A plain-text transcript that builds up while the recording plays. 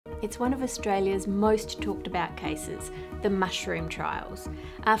It's one of Australia's most talked about cases, the mushroom trials.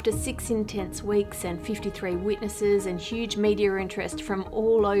 After 6 intense weeks and 53 witnesses and huge media interest from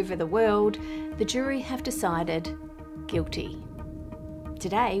all over the world, the jury have decided guilty.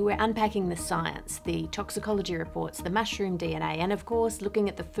 Today we're unpacking the science, the toxicology reports, the mushroom DNA, and of course looking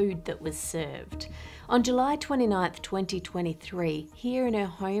at the food that was served. On July 29th, 2023, here in her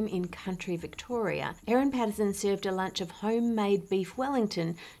home in country Victoria, Erin Patterson served a lunch of homemade beef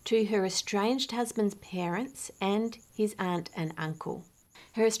Wellington to her estranged husband's parents and his aunt and uncle.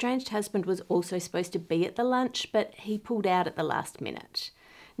 Her estranged husband was also supposed to be at the lunch, but he pulled out at the last minute.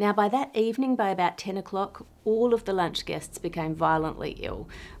 Now, by that evening, by about 10 o'clock, all of the lunch guests became violently ill,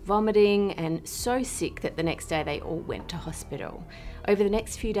 vomiting and so sick that the next day they all went to hospital. Over the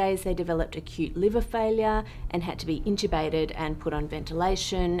next few days, they developed acute liver failure and had to be intubated and put on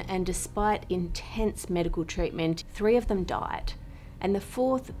ventilation, and despite intense medical treatment, 3 of them died. And the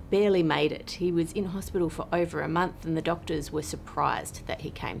 4th barely made it. He was in hospital for over a month and the doctors were surprised that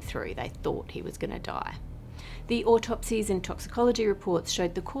he came through. They thought he was going to die. The autopsies and toxicology reports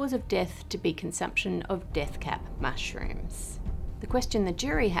showed the cause of death to be consumption of death cap mushrooms. The question the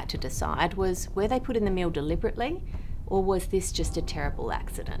jury had to decide was, were they put in the meal deliberately, or was this just a terrible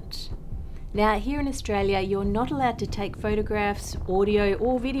accident? Now, here in Australia, you're not allowed to take photographs, audio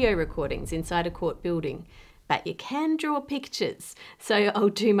or video recordings inside a court building, but you can draw pictures, so I'll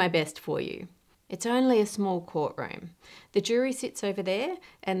do my best for you. It's only a small courtroom. The jury sits over there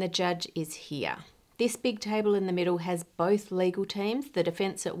and the judge is here. This big table in the middle has both legal teams, the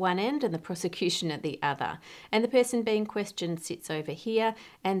defence at one end and the prosecution at the other. And the person being questioned sits over here,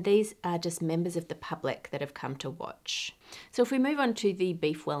 and these are just members of the public that have come to watch. So if we move on to the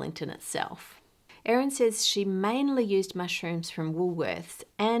beef Wellington itself. Erin says she mainly used mushrooms from Woolworths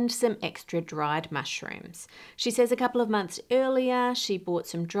and some extra dried mushrooms. She says a couple of months earlier she bought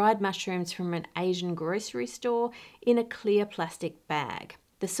some dried mushrooms from an Asian grocery store in a clear plastic bag.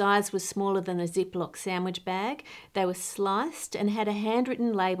 The size was smaller than a Ziploc sandwich bag. They were sliced and had a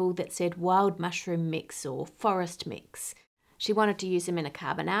handwritten label that said wild mushroom mix or forest mix. She wanted to use them in a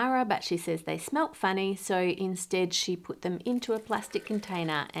carbonara, but she says they smelt funny, so instead she put them into a plastic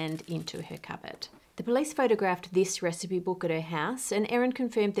container and into her cupboard. The police photographed this recipe book at her house, and Erin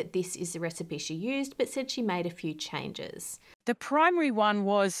confirmed that this is the recipe she used, but said she made a few changes. The primary one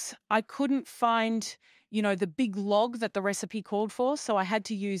was I couldn't find the big log that the recipe called for, so I had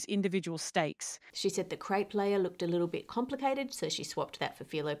to use individual steaks. She said the crepe layer looked a little bit complicated, so she swapped that for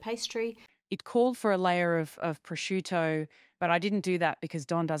phyllo pastry. It called for a layer of prosciutto, but I didn't do that because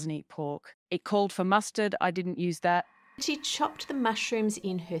Don doesn't eat pork. It called for mustard. I didn't use that. She chopped the mushrooms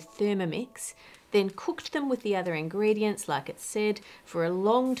in her Thermomix, then cooked them with the other ingredients, like it said, for a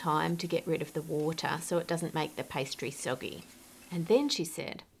long time to get rid of the water so it doesn't make the pastry soggy. And then she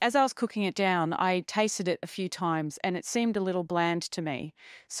said, as I was cooking it down, I tasted it a few times and it seemed a little bland to me.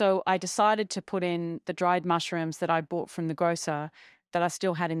 So I decided to put in the dried mushrooms that I bought from the grocer that I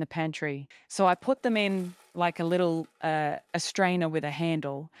still had in the pantry. So I put them in like a little a strainer with a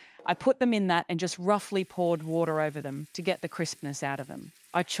handle. I put them in that and just roughly poured water over them to get the crispness out of them.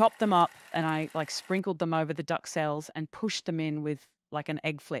 I chopped them up and I sprinkled them over the duck cells and pushed them in with like an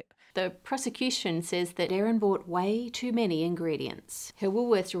egg flip. The prosecution says that Erin bought way too many ingredients. Her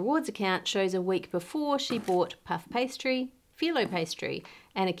Woolworths Rewards account shows a week before she bought puff pastry, phyllo pastry,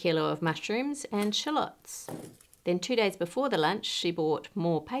 and a kilo of mushrooms and shallots. Then 2 days before the lunch, she bought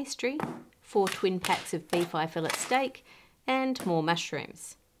more pastry, 4 twin packs of beef eye fillet steak, and more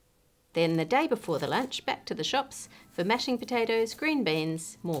mushrooms. Then the day before the lunch, back to the shops for mashing potatoes, green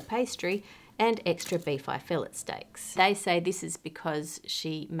beans, more pastry, and extra beef eye fillet steaks. They say this is because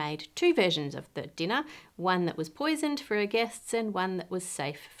she made 2 versions of the dinner, one that was poisoned for her guests and one that was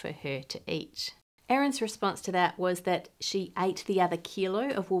safe for her to eat. Erin's response to that was that she ate the other kilo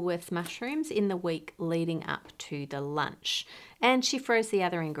of Woolworths mushrooms in the week leading up to the lunch, and she froze the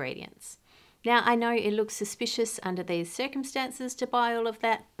other ingredients. Now, I know it looks suspicious under these circumstances to buy all of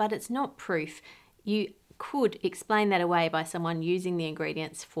that, but it's not proof. You could explain that away by someone using the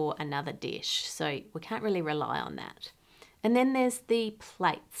ingredients for another dish, so we can't really rely on that. And then there's the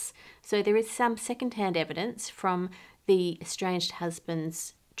plates. So there is some secondhand evidence from the estranged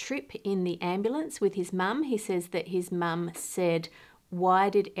husband's trip in the ambulance with his mum. He says that his mum said, "Why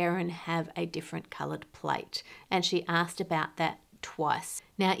did Erin have a different coloured plate?" And she asked about that twice.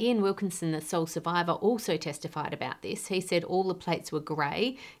 Now, Ian Wilkinson, the sole survivor, also testified about this. He said all the plates were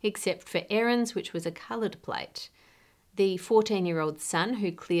grey, except for Erin's, which was a coloured plate. The 14-year-old son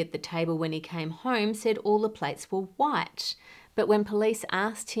who cleared the table when he came home said all the plates were white. But when police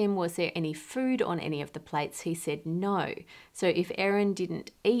asked him was there any food on any of the plates, he said no. So if Erin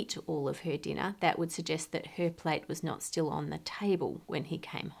didn't eat all of her dinner, that would suggest that her plate was not still on the table when he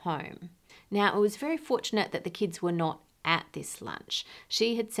came home. Now, it was very fortunate that the kids were not at this lunch.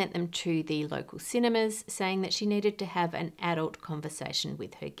 She had sent them to the local cinemas, saying that she needed to have an adult conversation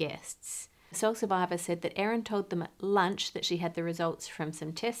with her guests. The sole survivor said that Erin told them at lunch that she had the results from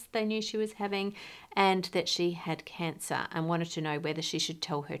some tests they knew she was having and that she had cancer and wanted to know whether she should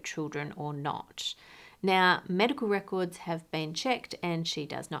tell her children or not. Now, medical records have been checked and she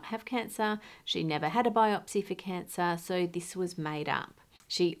does not have cancer. She never had a biopsy for cancer, so this was made up.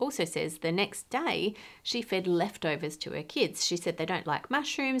 She also says the next day she fed leftovers to her kids. She said they don't like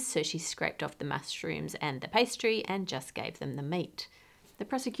mushrooms, so she scraped off the mushrooms and the pastry and just gave them the meat. The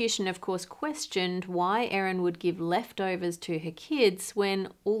prosecution, of course, questioned why Erin would give leftovers to her kids when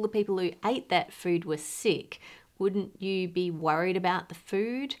all the people who ate that food were sick. Wouldn't you be worried about the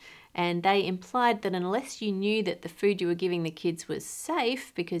food? And they implied that unless you knew that the food you were giving the kids was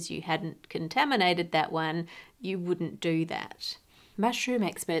safe because you hadn't contaminated that one, you wouldn't do that. Mushroom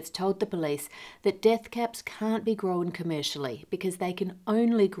experts told the police that death caps can't be grown commercially because they can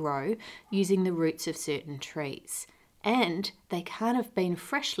only grow using the roots of certain trees. And they can't have been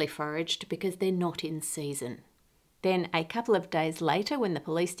freshly foraged because they're not in season. Then a couple of days later, when the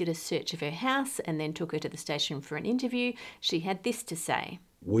police did a search of her house and then took her to the station for an interview, she had this to say.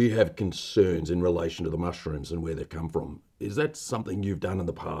 We have concerns in relation to the mushrooms and where they've come from. Is that something you've done in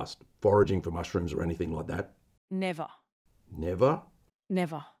the past? Foraging for mushrooms or anything like that? Never. Never?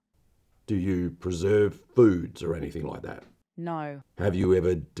 Never. Do you preserve foods or anything like that? No. Have you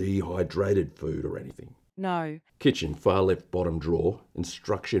ever dehydrated food or anything? No. Kitchen, far left bottom drawer,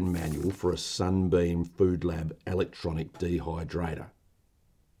 instruction manual for a Sunbeam Food Lab electronic dehydrator.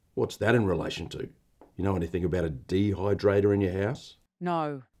 What's that in relation to? You know anything about a dehydrator in your house?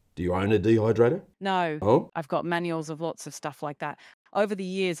 No. Do you own a dehydrator? No. Oh? I've got manuals of lots of stuff like that. Over the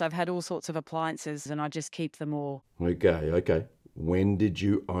years, I've had all sorts of appliances and I just keep them all. Okay. When did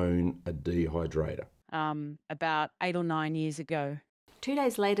you own a dehydrator? About 8 or 9 years ago. 2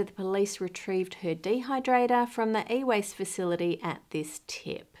 days later, the police retrieved her dehydrator from the e-waste facility at this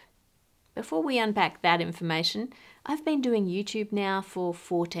tip. Before we unpack that information, I've been doing YouTube now for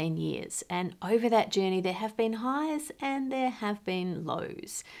 14 years, and over that journey there have been highs and there have been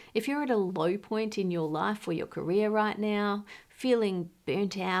lows. If you're at a low point in your life or your career right now, feeling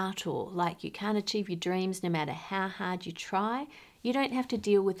burnt out or like you can't achieve your dreams no matter how hard you try, you don't have to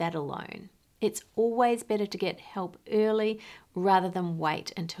deal with that alone. It's always better to get help early rather than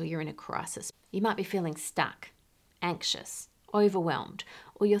wait until you're in a crisis. You might be feeling stuck, anxious, overwhelmed,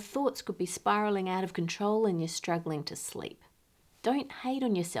 or your thoughts could be spiraling out of control and you're struggling to sleep. Don't hate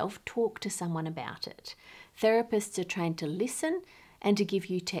on yourself, talk to someone about it. Therapists are trained to listen and to give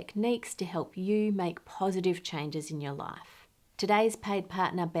you techniques to help you make positive changes in your life. Today's paid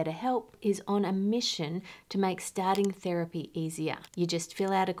partner, BetterHelp, is on a mission to make starting therapy easier. You just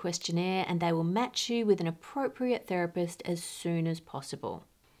fill out a questionnaire and they will match you with an appropriate therapist as soon as possible.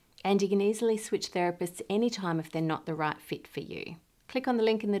 And you can easily switch therapists anytime if they're not the right fit for you. Click on the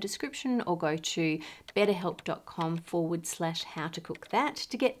link in the description or go to betterhelp.com/how-to-cook-that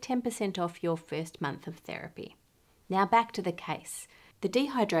to get 10% off your first month of therapy. Now back to the case. The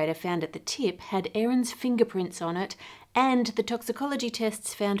dehydrator found at the tip had Erin's fingerprints on it, and the toxicology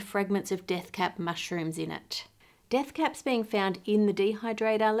tests found fragments of death cap mushrooms in it. Death caps being found in the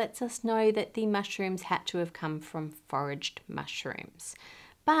dehydrator lets us know that the mushrooms had to have come from foraged mushrooms.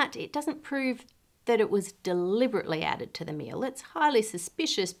 But it doesn't prove that it was deliberately added to the meal. It's highly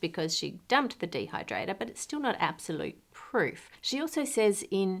suspicious because she dumped the dehydrator, but it's still not absolute proof. She also says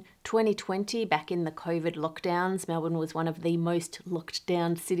in 2020, back in the COVID lockdowns, Melbourne was one of the most locked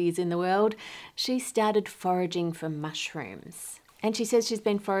down cities in the world, she started foraging for mushrooms. And she says she's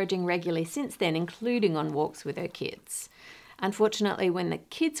been foraging regularly since then, including on walks with her kids. Unfortunately, when the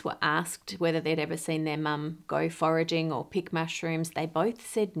kids were asked whether they'd ever seen their mum go foraging or pick mushrooms, they both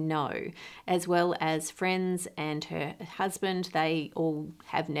said no, as well as friends and her husband. They all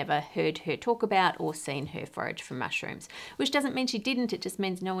have never heard her talk about or seen her forage for mushrooms, which doesn't mean she didn't. It just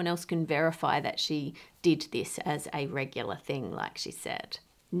means no one else can verify that she did this as a regular thing, like she said.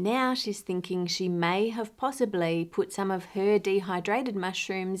 Now she's thinking she may have possibly put some of her dehydrated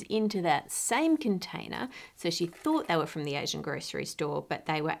mushrooms into that same container. So she thought they were from the Asian grocery store, but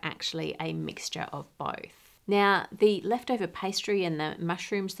they were actually a mixture of both. Now, the leftover pastry and the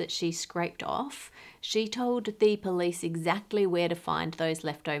mushrooms that she scraped off, she told the police exactly where to find those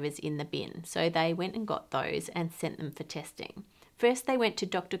leftovers in the bin. So they went and got those and sent them for testing. First, they went to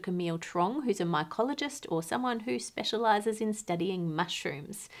Dr. Camille Trong, who's a mycologist or someone who specialises in studying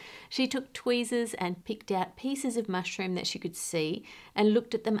mushrooms. She took tweezers and picked out pieces of mushroom that she could see and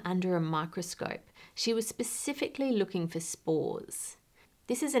looked at them under a microscope. She was specifically looking for spores.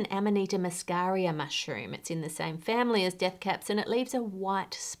 This is an Amanita muscaria mushroom. It's in the same family as death caps and it leaves a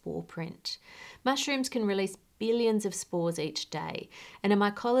white spore print. Mushrooms can release billions of spores each day, and a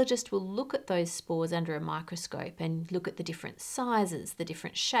mycologist will look at those spores under a microscope and look at the different sizes, the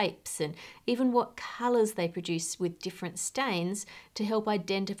different shapes, and even what colours they produce with different stains to help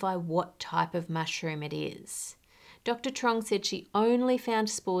identify what type of mushroom it is. Dr. Trong said she only found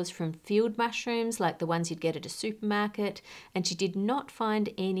spores from field mushrooms like the ones you'd get at a supermarket, and she did not find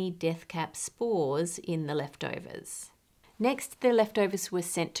any death cap spores in the leftovers. Next, the leftovers were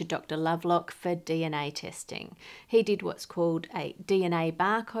sent to Dr. Lovelock for DNA testing. He did what's called a DNA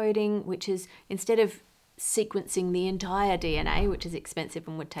barcoding, which is instead of sequencing the entire DNA, which is expensive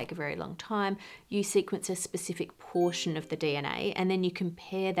and would take a very long time, you sequence a specific portion of the DNA and then you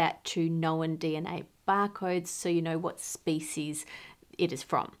compare that to known DNA barcodes so you know what species it is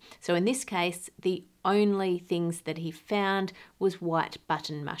from. So in this case, the only things that he found was white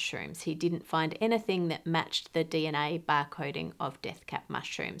button mushrooms. He didn't find anything that matched the DNA barcoding of death cap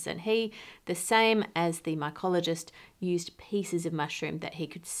mushrooms. And he, the same as the mycologist, used pieces of mushroom that he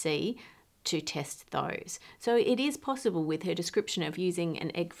could see to test those. So it is possible with her description of using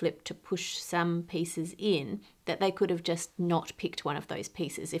an egg flip to push some pieces in that they could have just not picked one of those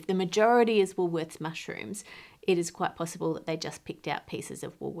pieces. If the majority is Woolworths mushrooms, it is quite possible that they just picked out pieces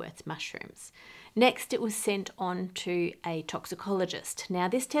of Woolworths mushrooms. Next, it was sent on to a toxicologist. Now,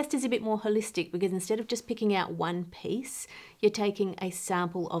 this test is a bit more holistic because instead of just picking out one piece, you're taking a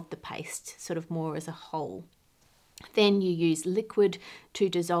sample of the paste, sort of more as a whole. Then you use liquid to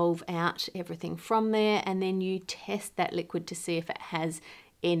dissolve out everything from there, and then you test that liquid to see if it has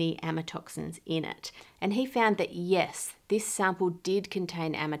any amatoxins in it. And he found that yes, this sample did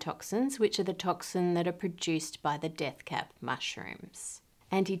contain amatoxins, which are the toxin that are produced by the death cap mushrooms.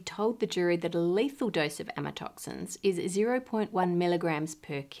 And he told the jury that a lethal dose of amatoxins is 0.1 milligrams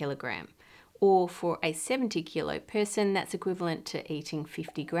per kilogram. Or for a 70 kilo person, that's equivalent to eating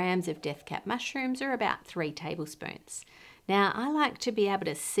 50 grams of death cap mushrooms or about 3 tablespoons. Now, I like to be able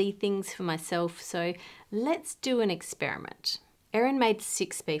to see things for myself, so let's do an experiment. Erin made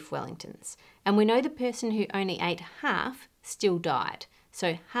 6 beef Wellingtons, and we know the person who only ate half still died.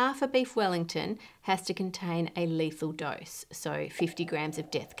 So half a beef Wellington has to contain a lethal dose, so 50 grams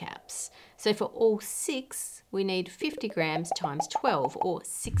of death caps. So for all 6, we need 50 grams times 12, or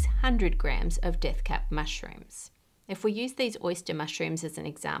 600 grams of death cap mushrooms. If we use these oyster mushrooms as an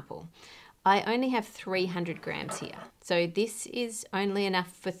example, I only have 300 grams here. So this is only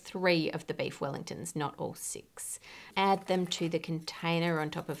enough for 3 of the beef Wellingtons, not all 6. Add them to the container on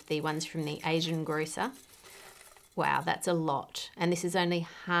top of the ones from the Asian grocer. Wow, that's a lot. And this is only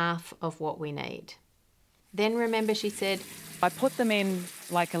half of what we need. Then remember, she said, I put them in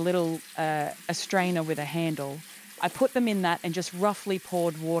like a little a strainer with a handle. I put them in that and just roughly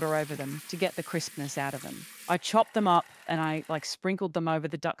poured water over them to get the crispness out of them. I chopped them up and I sprinkled them over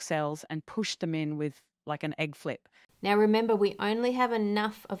the duck cells and pushed them in with like an egg flip. Now remember, we only have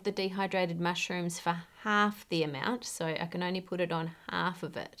enough of the dehydrated mushrooms for half the amount, so I can only put it on half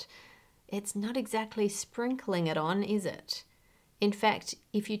of it. It's not exactly sprinkling it on, is it? In fact,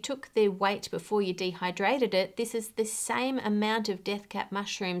 if you took the weight before you dehydrated it, this is the same amount of death cap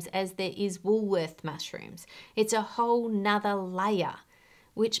mushrooms as there is Woolworths mushrooms. It's a whole nother layer,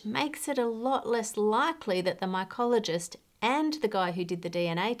 which makes it a lot less likely that the mycologist and the guy who did the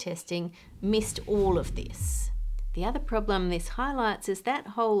DNA testing missed all of this. The other problem this highlights is that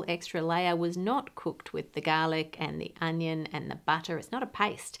whole extra layer was not cooked with the garlic and the onion and the butter. It's not a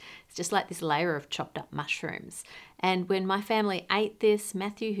paste. It's just like this layer of chopped up mushrooms. And when my family ate this,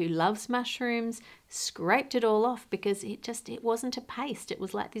 Matthew, who loves mushrooms, scraped it all off because it wasn't a paste. It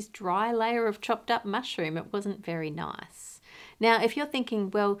was like this dry layer of chopped up mushroom. It wasn't very nice. Now, if you're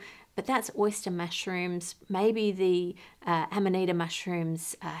thinking, well, but that's oyster mushrooms, maybe the Amanita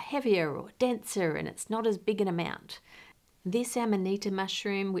mushrooms are heavier or denser and it's not as big an amount. This Amanita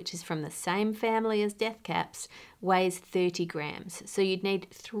mushroom, which is from the same family as death caps, weighs 30 grams. So you'd need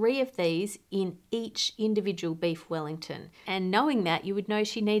 3 of these in each individual beef Wellington. And knowing that, you would know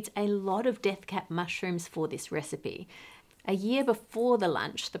she needs a lot of death cap mushrooms for this recipe. A year before the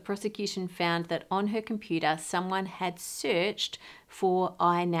lunch, the prosecution found that on her computer, someone had searched for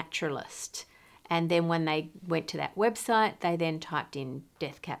iNaturalist. And then when they went to that website, they then typed in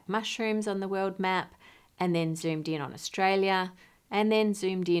death cap mushrooms on the world map, and then zoomed in on Australia, and then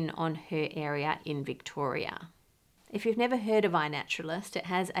zoomed in on her area in Victoria. If you've never heard of iNaturalist, it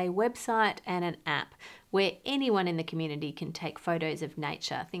has a website and an app where anyone in the community can take photos of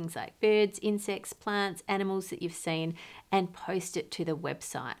nature, things like birds, insects, plants, animals that you've seen, and post it to the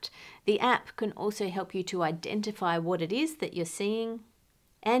website. The app can also help you to identify what it is that you're seeing,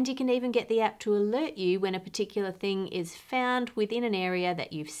 and you can even get the app to alert you when a particular thing is found within an area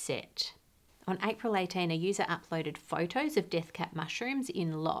that you've set. On April 18, a user uploaded photos of death cap mushrooms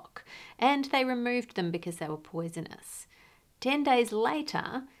in Loch, and they removed them because they were poisonous. 10 days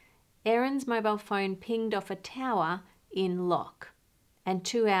later, Erin's mobile phone pinged off a tower in Loch, and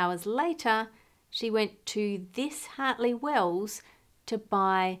 2 hours later, she went to this Hartley Wells to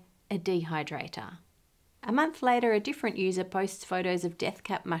buy a dehydrator. A month later, a different user posts photos of death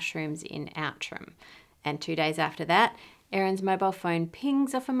cap mushrooms in Outram, and 2 days after that, Erin's mobile phone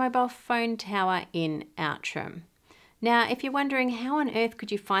pings off a mobile phone tower in Outram. Now, if you're wondering how on earth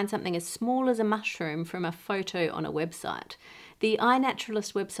could you find something as small as a mushroom from a photo on a website, the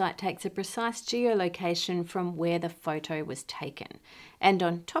iNaturalist website takes a precise geolocation from where the photo was taken. And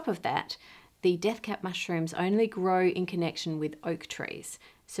on top of that, the death cap mushrooms only grow in connection with oak trees.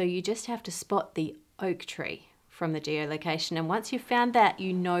 So you just have to spot the oak tree from the geolocation. And once you've found that,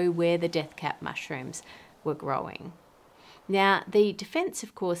 you know where the death cap mushrooms were growing. Now, the defence,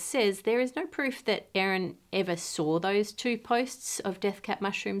 of course, says there is no proof that Erin ever saw those 2 posts of death cap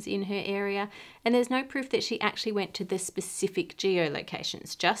mushrooms in her area, and there's no proof that she actually went to the specific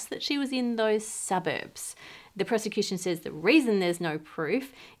geolocations, just that she was in those suburbs. The prosecution says the reason there's no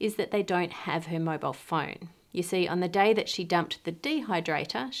proof is that they don't have her mobile phone. You see, on the day that she dumped the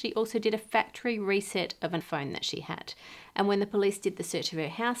dehydrator, she also did a factory reset of a phone that she had. And when the police did the search of her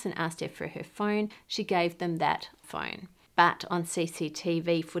house and asked her for her phone, she gave them that phone. But on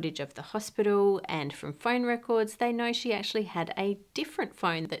CCTV footage of the hospital and from phone records, they know she actually had a different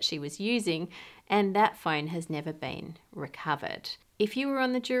phone that she was using, and that phone has never been recovered. If you were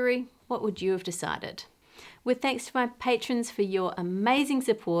on the jury, what would you have decided? With thanks to my patrons for your amazing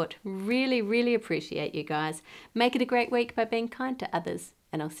support. Really, really appreciate you guys. Make it a great week by being kind to others,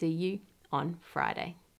 and I'll see you on Friday.